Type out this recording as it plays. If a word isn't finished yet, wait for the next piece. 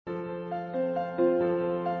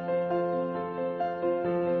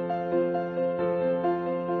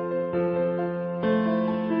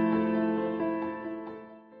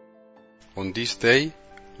On this day,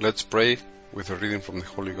 let's pray with a reading from the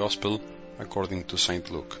Holy Gospel according to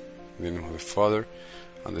St. Luke, in the name of the Father,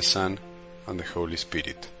 and the Son, and the Holy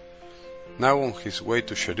Spirit. Now on his way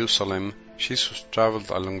to Jerusalem, Jesus traveled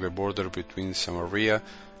along the border between Samaria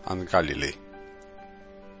and Galilee.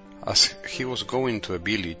 As he was going to a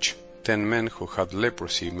village, 10 men who had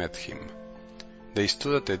leprosy met him. They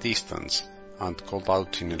stood at a distance and called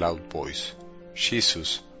out in a loud voice,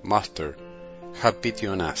 "Jesus, Master, have pity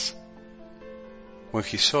on us." When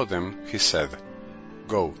he saw them, he said,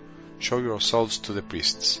 "Go, show yourselves to the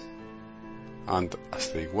priests." And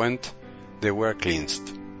as they went, they were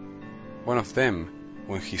cleansed. One of them,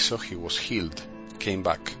 when he saw he was healed, came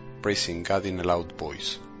back, praising God in a loud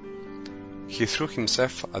voice. He threw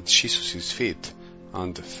himself at Jesus' feet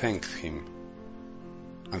and thanked him.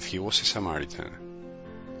 And he was a Samaritan.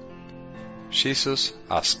 Jesus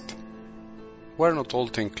asked, "Were not all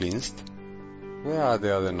 10 cleansed? Where are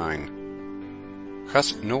the other 9?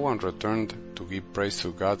 Has no one returned to give praise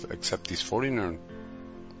to God except this foreigner?"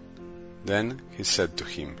 Then he said to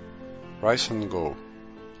him, "Rise and go.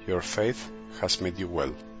 Your faith has made you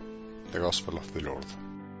well." The Gospel of the Lord.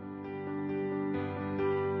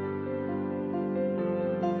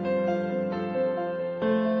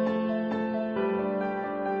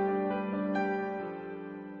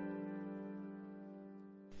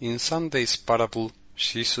 In Sunday's parable,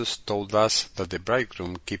 Jesus told us that the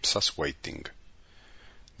bridegroom keeps us waiting.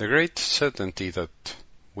 The great certainty that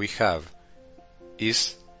we have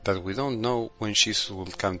is that we don't know when Jesus will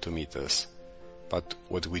come to meet us, but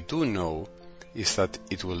what we do know is that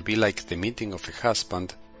it will be like the meeting of a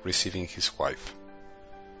husband receiving his wife.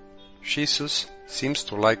 Jesus seems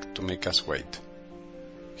to like to make us wait.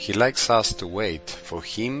 He likes us to wait for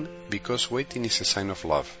him because waiting is a sign of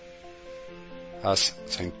love. As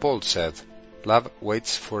St. Paul said, love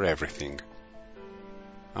waits for everything.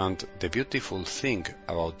 And the beautiful thing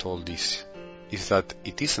about all this is that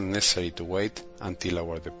it isn't necessary to wait until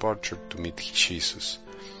our departure to meet Jesus,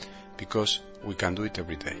 because we can do it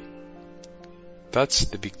every day. That's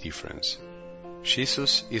the big difference.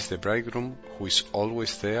 Jesus is the bridegroom who is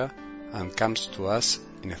always there and comes to us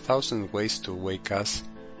in 1,000 ways to wake us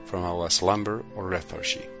from our slumber or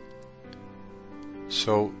lethargy.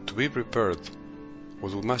 So, to be prepared,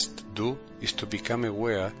 what we must do is to become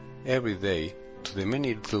aware every day to the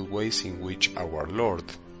many little ways in which our Lord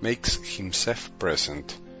makes himself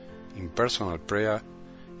present, in personal prayer,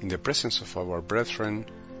 in the presence of our brethren,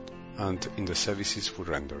 and in the services we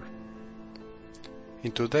render.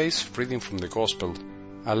 In today's reading from the Gospel,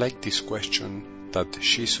 I like this question that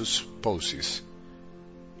Jesus poses.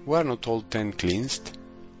 Were not all 10 cleansed?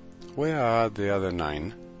 Where are the other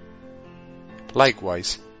 9?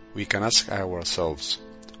 Likewise, we can ask ourselves,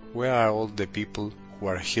 where are all the people who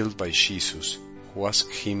are healed by Jesus, who ask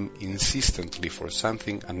him insistently for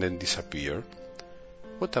something and then disappear?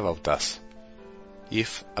 What about us?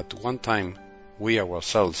 If at one time we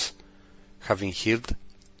ourselves have been healed,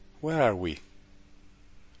 where are we?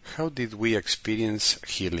 How did we experience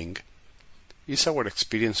healing? Is our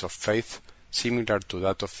experience of faith similar to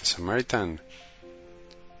that of the Samaritan?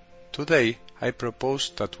 Today, I propose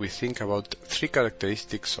that we think about 3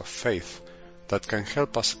 characteristics of faith that can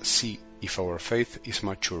help us see if our faith is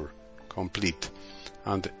mature, complete,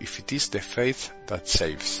 and if it is the faith that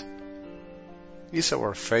saves. Is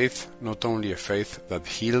our faith not only a faith that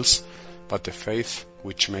heals, but a faith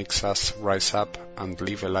which makes us rise up and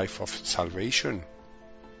live a life of salvation?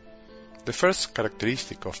 The first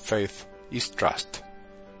characteristic of faith is trust,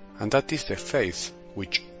 and that is the faith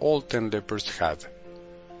which all 10 lepers had.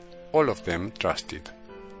 All of them trusted.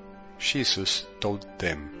 Jesus told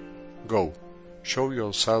them, "Go, show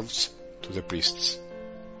yourselves to the priests."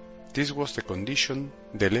 This was the condition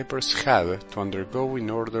the lepers had to undergo in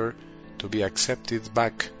order to be accepted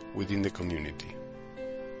back within the community.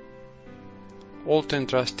 All 10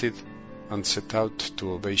 trusted and set out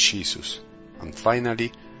to obey Jesus, and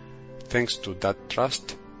finally, thanks to that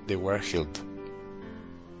trust, they were healed.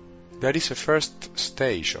 There is a first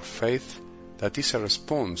stage of faith that is a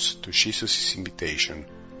response to Jesus' invitation,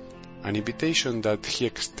 an invitation that he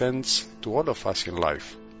extends to all of us in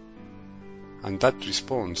life. And that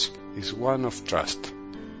response is one of trust.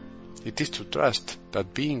 It is to trust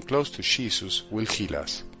that being close to Jesus will heal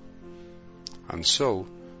us. And so,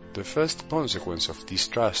 the first consequence of this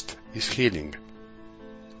trust is healing.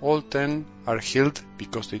 All 10 are healed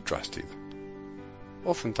because they trusted.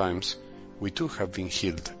 Oftentimes, we too have been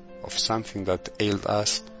healed of something that ailed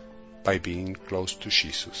us by being close to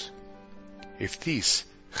Jesus. If this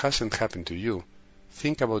hasn't happened to you,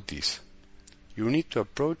 think about this. You need to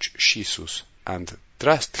approach Jesus and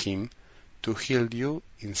trust him to heal you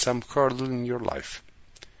in some hurdle in your life.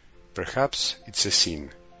 Perhaps it's a sin,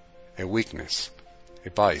 a weakness, a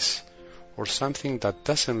vice, or something that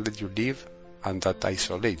doesn't let you live and that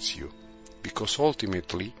isolates you, because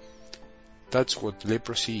ultimately that's what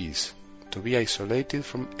leprosy is, to be isolated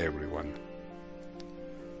from everyone.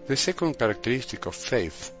 The second characteristic of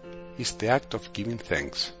faith is the act of giving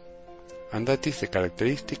thanks, and that is the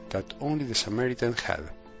characteristic that only the Samaritan had.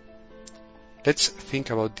 Let's think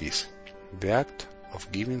about this, the act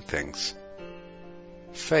of giving thanks.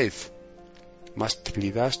 Faith must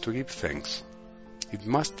lead us to give thanks. It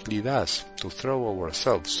must lead us to throw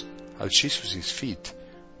ourselves at Jesus' feet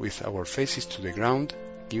with our faces to the ground,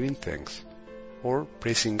 giving thanks, or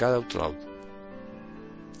praising God out loud.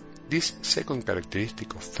 This second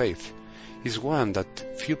characteristic of faith is one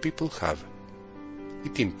that few people have.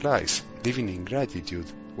 It implies living in gratitude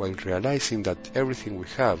while realizing that everything we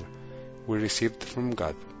have we received from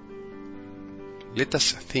God. Let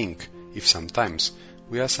us think if sometimes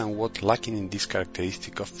we are somewhat lacking in this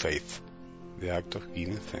characteristic of faith, the act of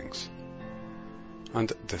giving thanks.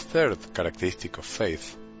 And the third characteristic of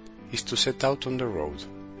faith is to set out on the road.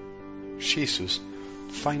 Jesus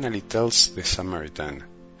finally tells the Samaritan,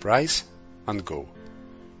 "Rise and go."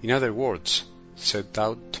 In other words, set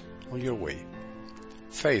out on your way.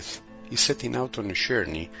 Faith is setting out on a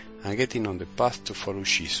journey and getting on the path to follow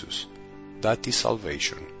Jesus. That is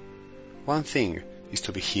salvation. One thing is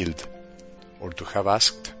to be healed, or to have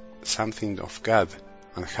asked something of God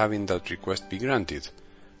and having that request be granted,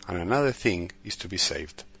 and another thing is to be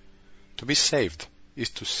saved. To be saved is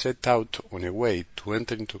to set out on a way to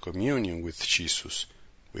enter into communion with Jesus,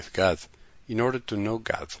 with God, in order to know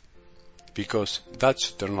God. Because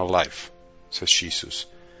that's eternal life, says Jesus.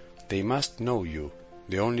 They must know you,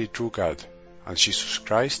 the only true God, and Jesus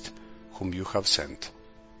Christ, whom you have sent.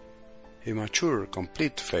 A mature,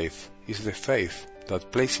 complete faith is the faith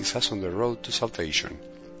that places us on the road to salvation,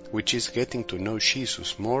 which is getting to know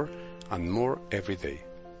Jesus more and more every day.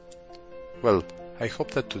 Well, I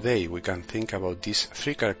hope that today we can think about these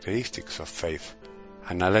three characteristics of faith,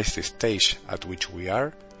 analyze the stage at which we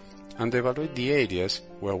are, and evaluate the areas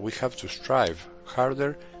where we have to strive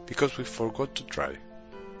harder because we forgot to try.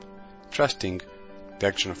 Trusting the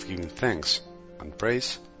action of giving thanks and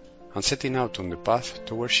praise, and setting out on the path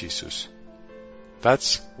toward Jesus.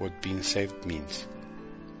 That's what being saved means.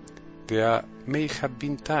 There may have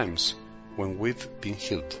been times when we've been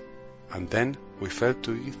healed, and then we failed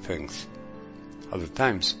to give thanks. Other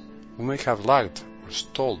times, we may have lagged or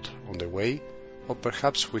stalled on the way, or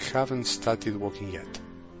perhaps we haven't started walking yet.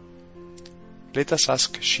 Let us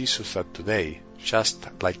ask Jesus that today, just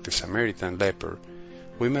like the Samaritan leper,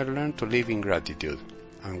 we may learn to live in gratitude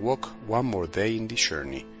and walk one more day in this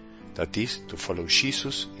journey, that is, to follow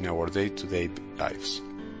Jesus in our day-to-day lives.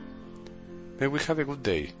 May we have a good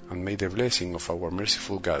day, and may the blessing of our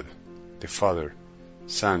merciful God, the Father,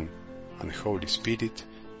 Son, and Holy Spirit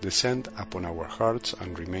descend upon our hearts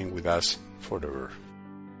and remain with us forever.